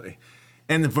somebody.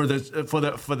 And for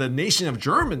the nation of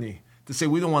Germany to say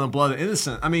we don't want to blood an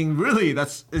innocent, I mean, really,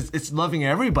 it's loving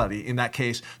everybody in that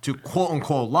case to quote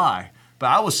unquote lie. But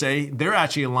I would say they're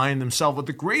actually aligning themselves with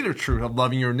the greater truth of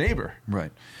loving your neighbor.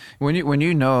 Right. When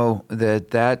you know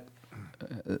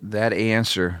that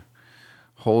answer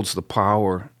holds the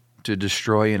power to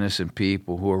destroy innocent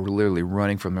people who are literally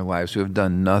running from their lives, who have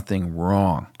done nothing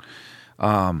wrong,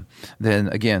 then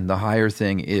again, the higher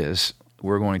thing is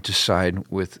we're going to side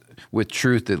with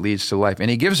truth that leads to life. And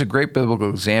he gives a great biblical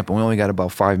example. We only got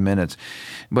about 5 minutes.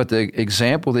 But the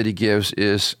example that he gives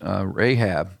is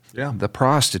Rahab. Yeah. The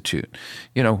prostitute.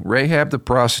 Rahab the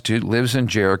prostitute lives in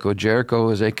Jericho. Jericho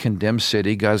is a condemned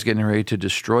city. God's getting ready to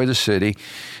destroy the city.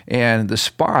 And the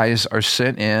spies are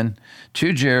sent in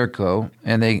to Jericho,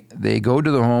 and they go to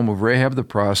the home of Rahab the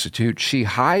prostitute. She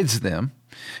hides them.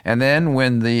 And then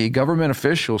when the government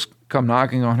officials come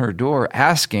knocking on her door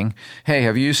asking, hey,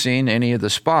 have you seen any of the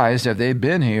spies? Have they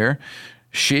been here?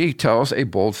 She tells a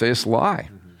bold-faced lie.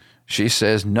 She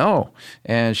says no,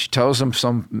 and she tells them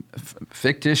some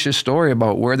fictitious story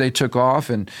about where they took off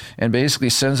and basically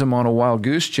sends them on a wild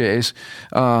goose chase.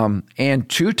 And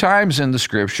 2 times in the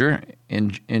Scripture,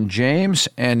 in James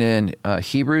and in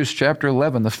Hebrews chapter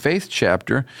 11, the faith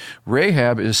chapter,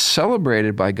 Rahab is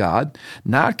celebrated by God,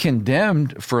 not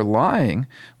condemned for lying,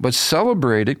 but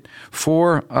celebrated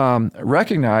for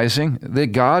recognizing that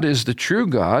God is the true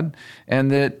God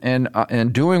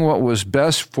and doing what was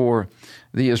best for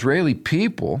the Israeli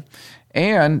people,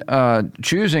 and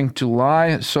choosing to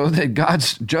lie so that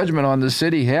God's judgment on the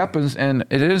city happens, and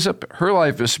her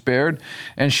life is spared,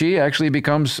 and she actually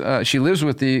she lives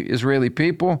with the Israeli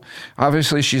people.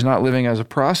 Obviously, she's not living as a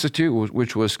prostitute,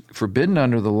 which was forbidden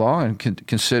under the law and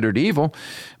considered evil,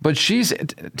 but she's,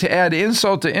 to add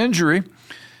insult to injury,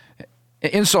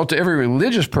 insult to every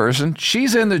religious person,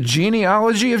 she's in the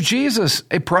genealogy of Jesus,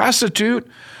 a prostitute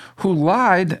who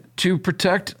lied to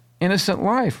protect innocent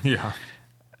life. Yeah.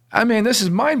 I mean, this is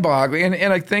mind-boggling.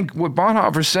 And I think what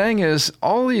Bonhoeffer's saying is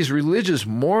all these religious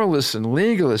moralists and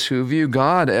legalists who view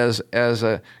God as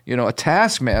a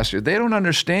taskmaster, they don't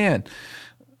understand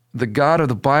the God of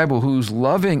the Bible who's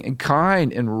loving and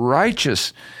kind and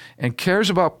righteous and cares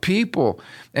about people,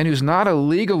 and who's not a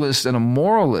legalist and a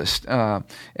moralist, and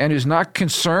who's not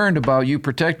concerned about you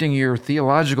protecting your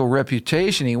theological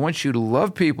reputation. He wants you to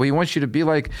love people. He wants you to be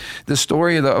like the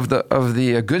story of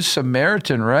the Good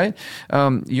Samaritan, right?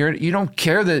 You don't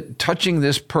care that touching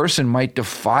this person might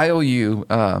defile you,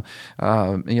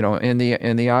 in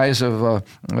the eyes of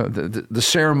the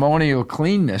ceremonial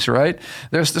cleanness, right?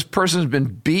 This person's been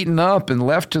beaten up and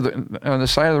left on the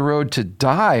side of the road to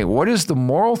die. What is the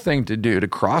moral thing to do? To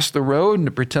cross the road and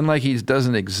to pretend like he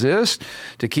doesn't exist?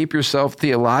 To keep yourself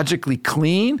theologically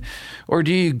clean? Or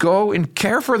do you go and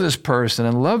care for this person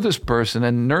and love this person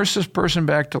and nurse this person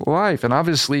back to life? And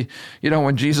obviously,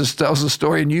 when Jesus tells the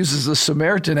story and uses the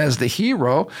Samaritan as the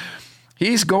hero,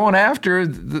 he's going after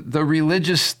the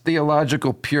religious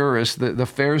theological purists, the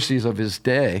Pharisees of his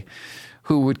day,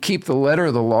 who would keep the letter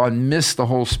of the law and miss the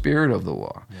whole spirit of the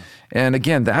law. Yeah. And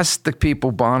again, that's the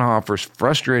people Bonhoeffer's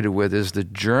frustrated with, is the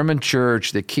German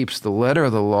church that keeps the letter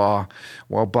of the law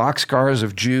while boxcars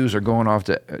of Jews are going off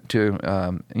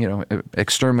to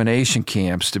extermination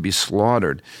camps to be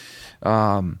slaughtered.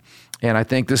 And I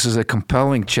think this is a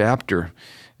compelling chapter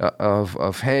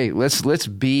of hey, let's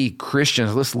be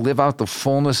Christians. Let's live out the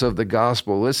fullness of the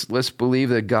gospel. Let's believe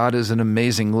that God is an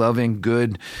amazing, loving,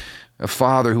 good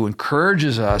Father who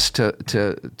encourages us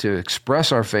to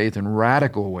express our faith in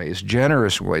radical ways,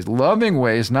 generous ways, loving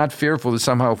ways, not fearful that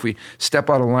somehow if we step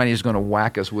out of line, he's going to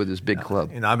whack us with his big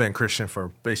club. I've been Christian for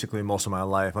basically most of my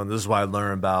life, and this is why I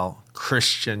learned about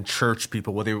Christian church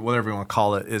people, whatever you want to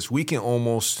call it, is we can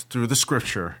almost, through the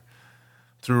scripture,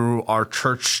 through our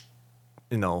church,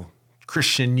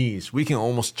 Christian needs, we can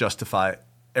almost justify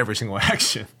every single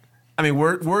action. I mean,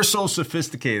 we're so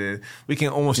sophisticated, we can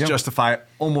almost justify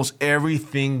almost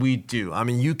everything we do. I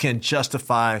mean, you can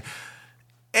justify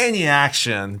any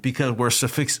action because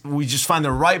we just find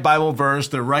the right Bible verse,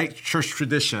 the right church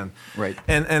tradition. Right.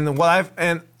 And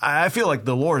I feel like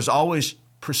the Lord is always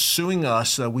pursuing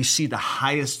us so that we see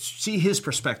his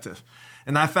perspective.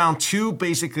 And I found two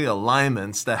basically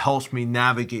alignments that helps me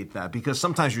navigate that, because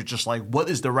sometimes you're just like, what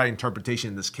is the right interpretation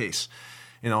in this case?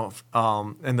 And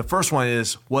the first one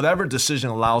is whatever decision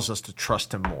allows us to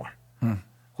trust him more,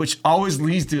 which always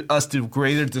leads to us to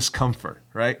greater discomfort,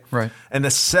 right? Right. And the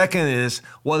second is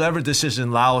whatever decision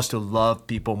allows us to love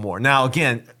people more. Now,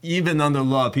 again, even under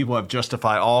love, people have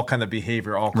justified all kind of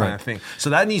behavior, all kind of thing. So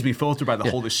that needs to be filtered by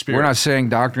the Holy Spirit. We're not saying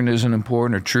doctrine isn't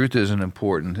important or truth isn't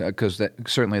important, because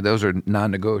certainly those are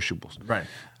non-negotiables. Right.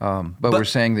 But we're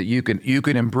saying that you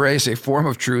can embrace a form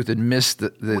of truth and miss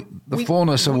the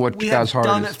fullness of what God's heart is.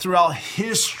 We have done it throughout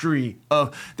history.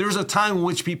 There was a time in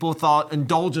which people thought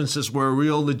indulgences were a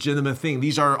real legitimate thing.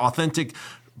 These are authentic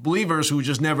believers who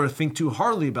just never think too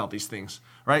hardly about these things,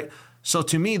 right? So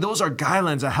to me, those are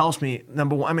guidelines that helps me.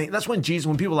 Number one, I mean, that's when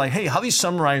people are like, hey, how do you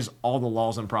summarize all the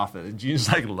laws and prophets? And Jesus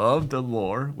is like, love the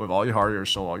Lord with all your heart, your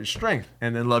soul, all your strength,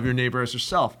 and then love your neighbor as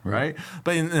yourself, right?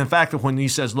 But in fact, when he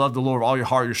says love the Lord with all your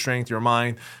heart, your strength, your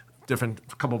mind,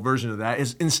 different couple versions of that,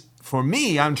 for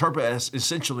me, I interpret it as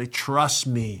essentially trust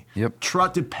me. Yep.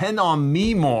 Depend on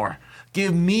me more.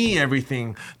 Give me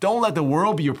everything. Don't let the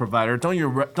world be your provider. Don't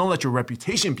let your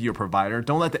reputation be your provider.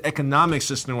 Don't let the economic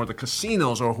system or the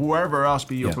casinos or whoever else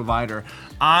be your provider.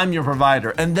 I'm your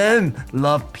provider. And then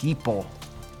love people.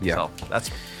 Yeah.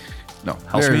 So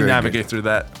helps me navigate through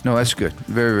that. No, that's good.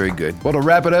 Very, very good. Well, to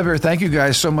wrap it up here, thank you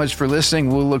guys so much for listening.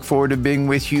 We'll look forward to being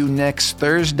with you next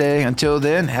Thursday. Until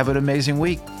then, have an amazing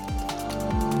week.